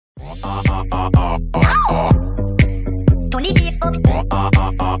Hello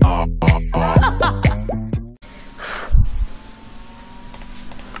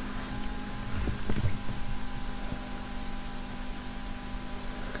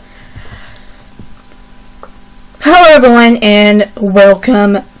everyone and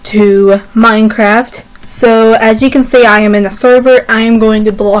welcome to Minecraft. So as you can see, I am in a server. I am going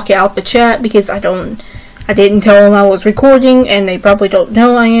to block out the chat because I didn't tell them I was recording and they probably don't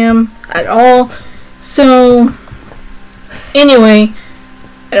know I am at all. So anyway,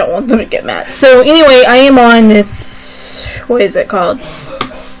 I don't want them to get mad. So anyway, I am on this, what is it called?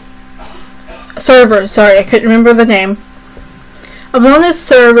 Server, sorry, I couldn't remember the name. I'm on this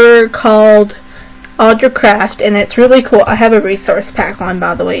server called Otter, and it's really cool. I have a resource pack on,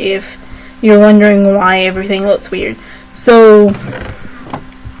 by the way, if you're wondering why everything looks weird. So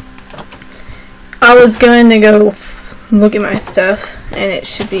I was going to go look at my stuff and it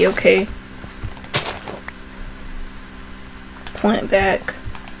should be okay. Plant back.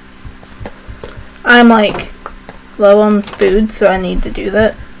 I'm like low on food, so I need to do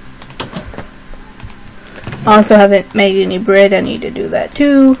that. Also haven't made any bread. I need to do that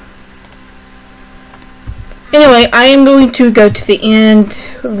too. Anyway, I am going to go to the end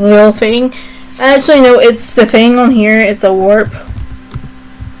of the little thing. Actually, no, it's the thing on here. It's a warp.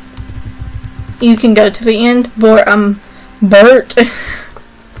 You can go to the end, but Bert.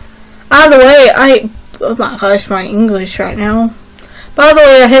 By the way, oh my gosh, my English right now. By the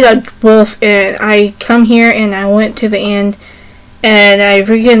way, I hit a wolf and I come here and I went to the end and I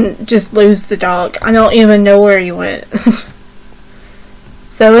freaking just lose the dog. I don't even know where he went.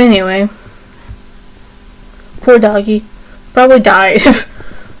 So anyway. Poor doggy. Probably died.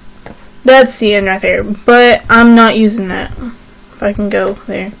 That's the end right there. But I'm not using that. If I can go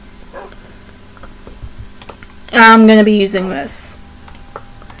there. I'm going to be using this.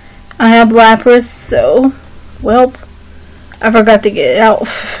 I have lapis, so, well, I forgot to get it out.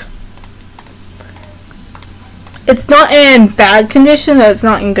 It's not in bad condition, but it's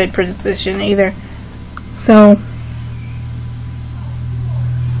not in good position either. So,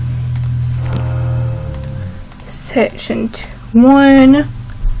 Section 1.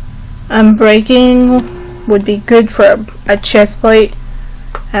 Breaking would be good for a chest plate.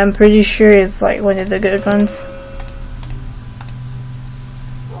 I'm pretty sure it's like one of the good ones.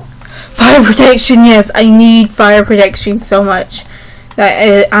 Fire protection, yes, I need fire protection so much.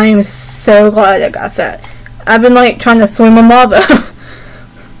 That I am so glad I got that. I've been like trying to swim in lava.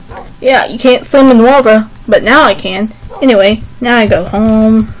 Yeah, you can't swim in lava, but now I can. Anyway, now I go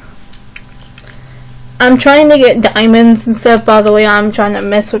home. I'm trying to get diamonds and stuff. By the way, I'm trying to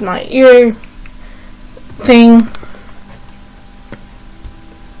mess with my ear thing.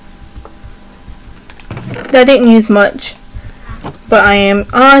 I didn't use much, but I am.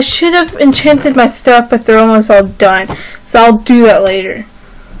 I should have enchanted my stuff, but they're almost all done. So I'll do that later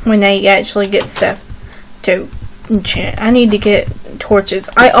when I actually get stuff to enchant. I need to get torches.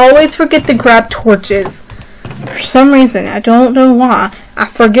 I always forget to grab torches. For some reason, I don't know why. I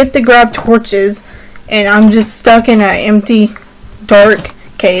forget to grab torches. And I'm just stuck in an empty, dark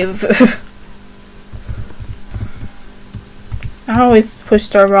cave. I always push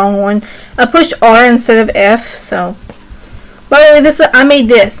the wrong one. I pushed R instead of F, so. By the way, I made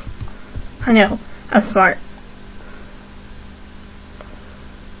this. I know, I'm smart.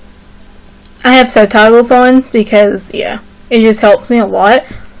 I have subtitles on because, yeah, it just helps me a lot.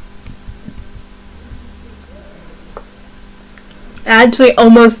 I actually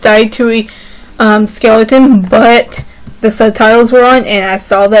almost died to a skeleton, but the subtitles were on and I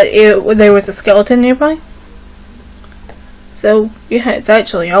saw that there was a skeleton nearby. So yeah, it's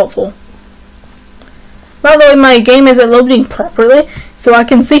actually helpful. By the way, my game isn't loading properly, so I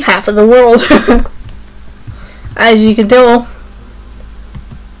can see half of the world. As you can tell.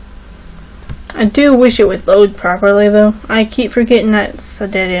 I do wish it would load properly though. I keep forgetting that's a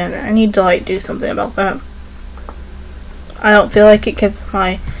dead end. I need to like do something about that. I don't feel like it because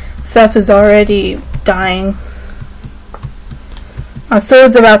my stuff is already dying. My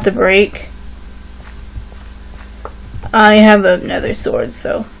sword's about to break. I have another sword,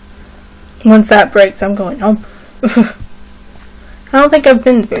 so once that breaks, I'm going home. I don't think I've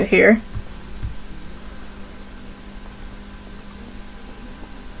been through here.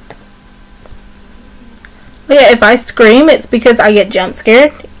 But yeah, if I scream, it's because I get jump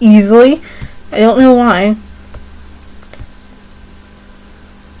scared easily. I don't know why.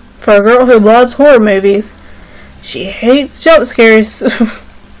 For a girl who loves horror movies, she hates jump scares.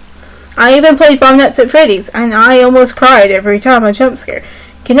 I even played Five Nights at Freddy's, and I almost cried every time I jump scared.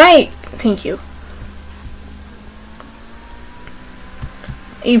 Can I? Thank you.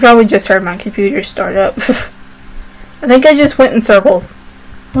 You probably just heard my computer start up. I think I just went in circles.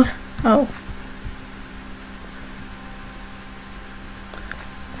 What? Oh.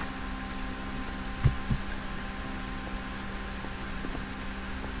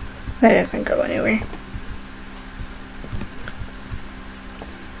 That doesn't go anywhere.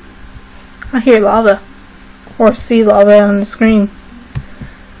 I hear lava. Or see lava on the screen.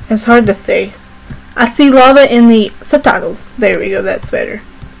 It's hard to say. I see lava in the subtitles. There we go, that's better.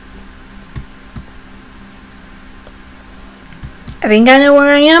 I think I know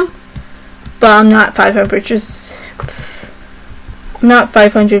where I am, but I'm not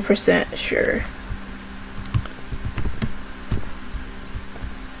 500% sure.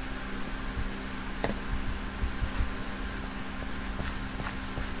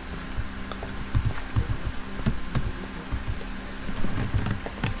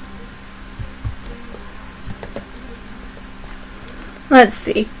 Let's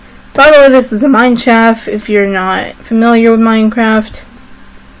see. By the way, this is a mine shaft. If you're not familiar with Minecraft,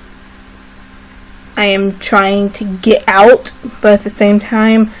 I am trying to get out, but at the same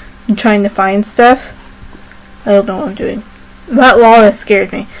time, I'm trying to find stuff. I don't know what I'm doing. That lava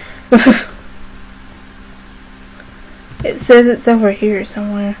scared me. It says it's over here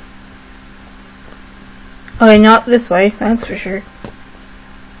somewhere. Okay, not this way, that's for sure.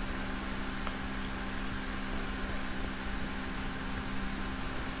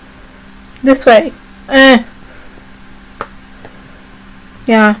 This way.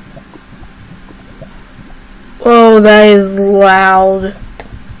 Yeah. Oh, that is loud.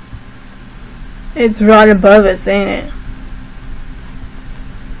 It's right above us, ain't it?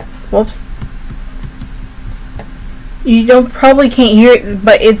 Whoops. You probably can't hear it,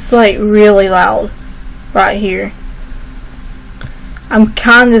 but it's like really loud right here. I'm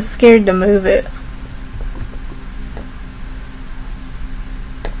kinda scared to move it.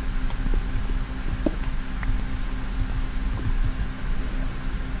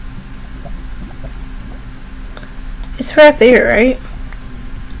 It's right there, right?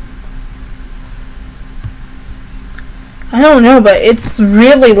 I don't know, but it's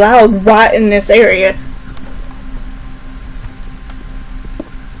really loud right in this area.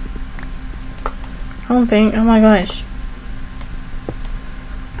 I don't think. Oh my gosh.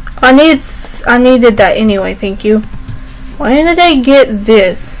 I needed that anyway. Thank you. Why did I get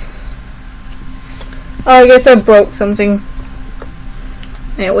this? Oh, I guess I broke something.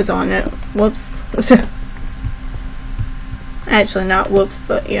 And it was on it. Whoops. Actually, not whoops,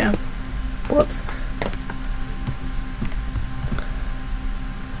 but yeah. Whoops.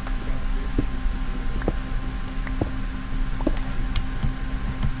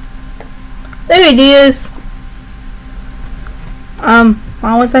 There it is.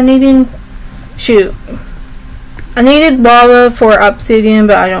 What was I needing? Shoot. I needed lava for obsidian,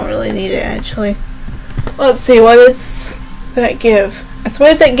 but I don't really need it actually. Let's see, what does that give? I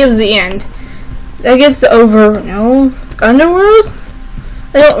swear that gives the end. That gives the underworld?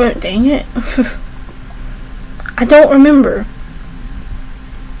 I don't, dang it. I don't remember.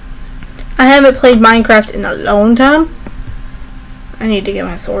 I haven't played Minecraft in a long time. I need to get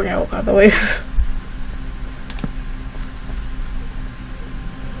my sword out, by the way.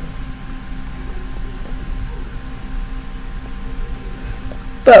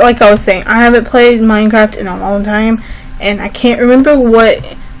 But like I was saying, I haven't played Minecraft in a long time, and I can't remember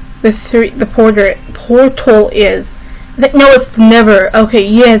what the portal is. No, it's the Nether. Okay,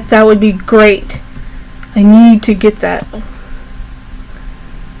 yes, that would be great. I need to get that.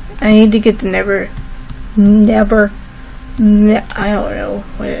 I need to get the Nether. I don't know.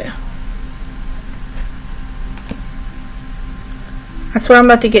 Wait. I swear I'm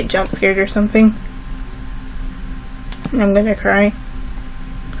about to get jump scared or something. And I'm gonna cry.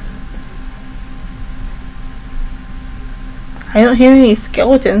 I don't hear any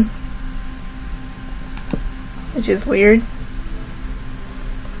skeletons, which is weird.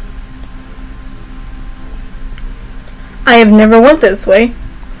 I have never went this way.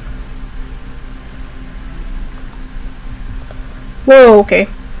 Whoa, okay.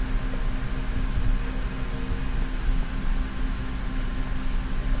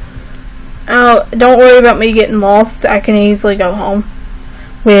 Oh, don't worry about me getting lost. I can easily go home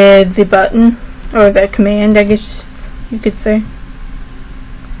with the button, or the command, I guess you could say.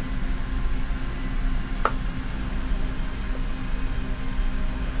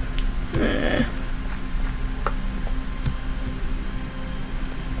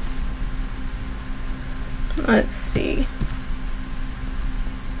 Let's see.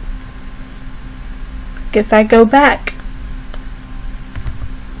 Guess I go back.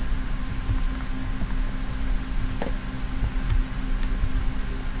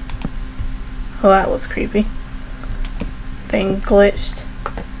 Oh, that was creepy. Thing glitched.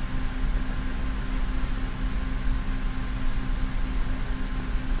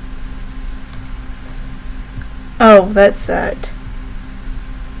 Oh, that's that.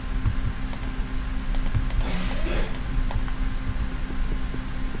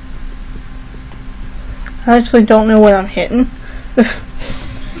 I actually don't know what I'm hitting.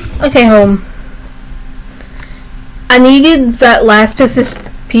 Okay, home. I needed that last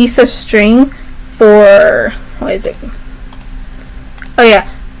piece of string for... What is it? Oh yeah.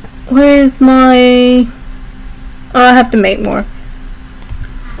 Where is my... Oh, I have to make more.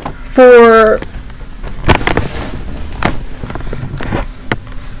 For...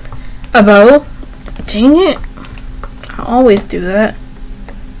 a bow? Dang it. I always do that.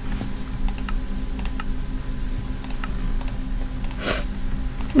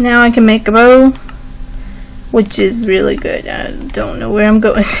 Now I can make a bow, which is really good. I don't know where I'm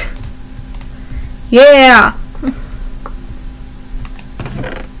going. Yeah!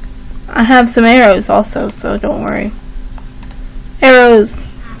 I have some arrows also, so don't worry. Arrows!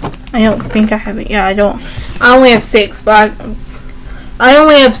 I don't think I have it. Yeah, I don't. I only have 6, but I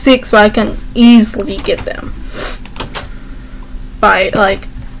only have 6, but I can easily get them. By, like...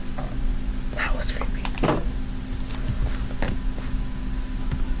 That was creepy.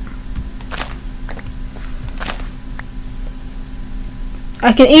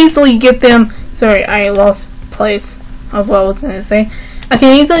 I can easily get them... Sorry, I lost place of what I was going to say. I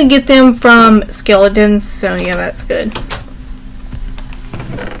can easily get them from skeletons, so yeah, that's good.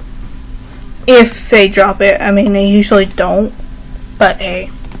 If they drop it. I mean, they usually don't. But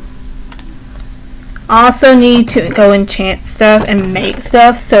hey. I also need to go enchant stuff and make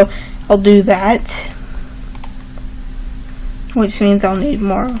stuff, so I'll do that. Which means I'll need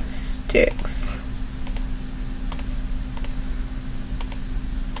more sticks.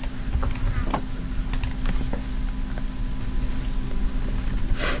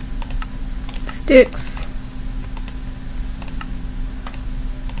 Sticks.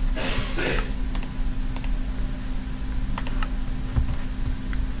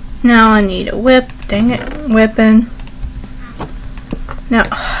 Now I need a whip. Dang it. Weapon. Now.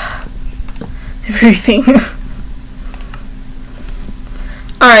 Everything.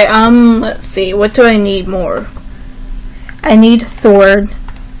 Alright, let's see. What do I need more? I need a sword.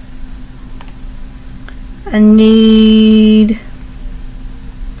 I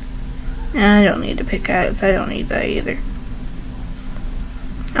don't need a pickaxe. I don't need that either.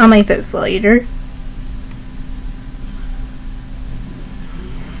 I'll make those later.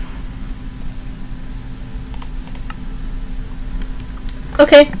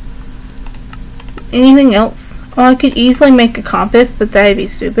 Okay. Anything else? Oh, I could easily make a compass, but that'd be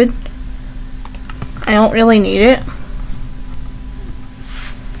stupid. I don't really need it.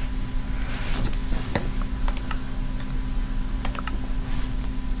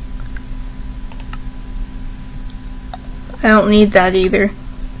 I don't need that either.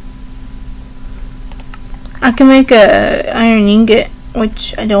 I can make a iron ingot,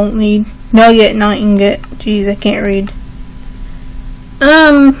 which I don't need. Nugget, not ingot. Jeez, I can't read.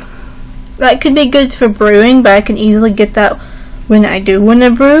 That could be good for brewing, but I can easily get that when I do want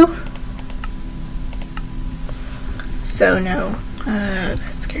to brew. So no, that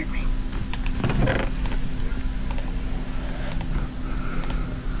scared me.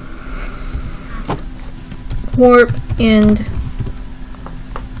 Warp end.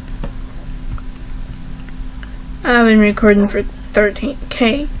 I've been recording for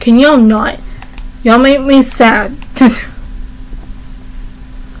 13K. Can y'all not? Y'all make me sad.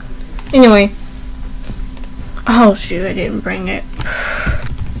 Anyway. Oh shoot, I didn't bring it.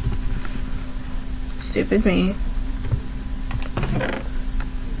 Stupid me.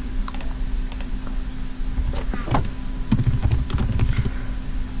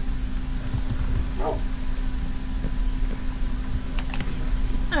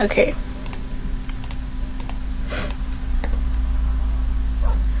 Okay.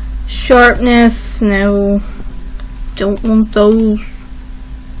 Sharpness, no. Don't want those.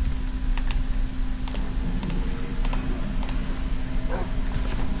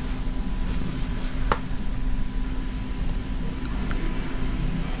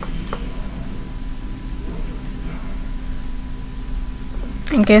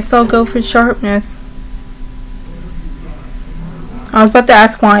 I guess I'll go for sharpness. I was about to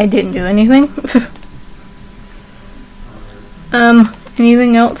ask why I didn't do anything.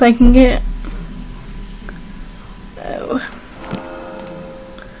 Anything else I can get? Oh.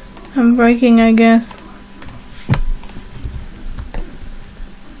 I'm breaking, I guess.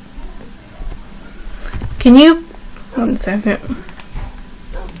 Can you... 1 second.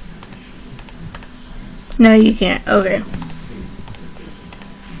 No, you can't. Okay.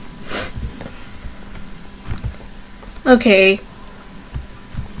 Okay.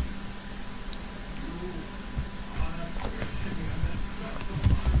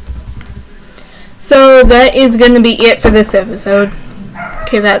 So that is going to be it for this episode.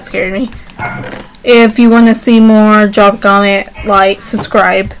 Okay, that scared me. If you want to see more, drop a comment, like,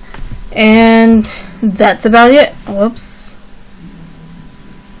 subscribe. And that's about it. Whoops.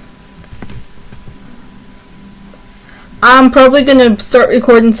 I'm probably going to start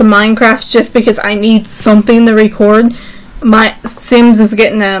recording some Minecrafts just because I need something to record. My Sims is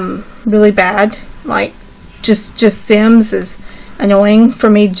getting really bad. Like, just Sims is annoying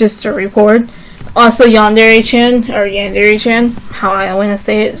for me just to record. Also, Yandere-chan, or Yandere-chan, how I want to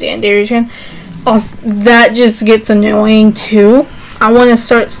say it is Yandere-chan. Also, that just gets annoying too. I want to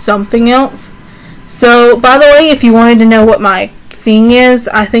start something else. So, by the way, if you wanted to know what my thing is,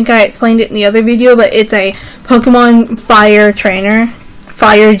 I think I explained it in the other video, but it's a Pokemon Fire trainer.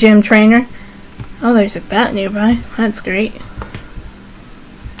 Fire Gym trainer. Oh, there's a bat nearby. That's great.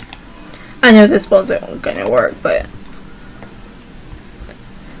 I know this wasn't going to work, but...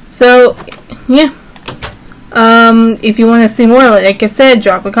 So, yeah. If you want to see more, like I said,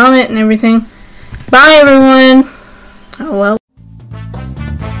 drop a comment and everything. Bye, everyone. Oh, well.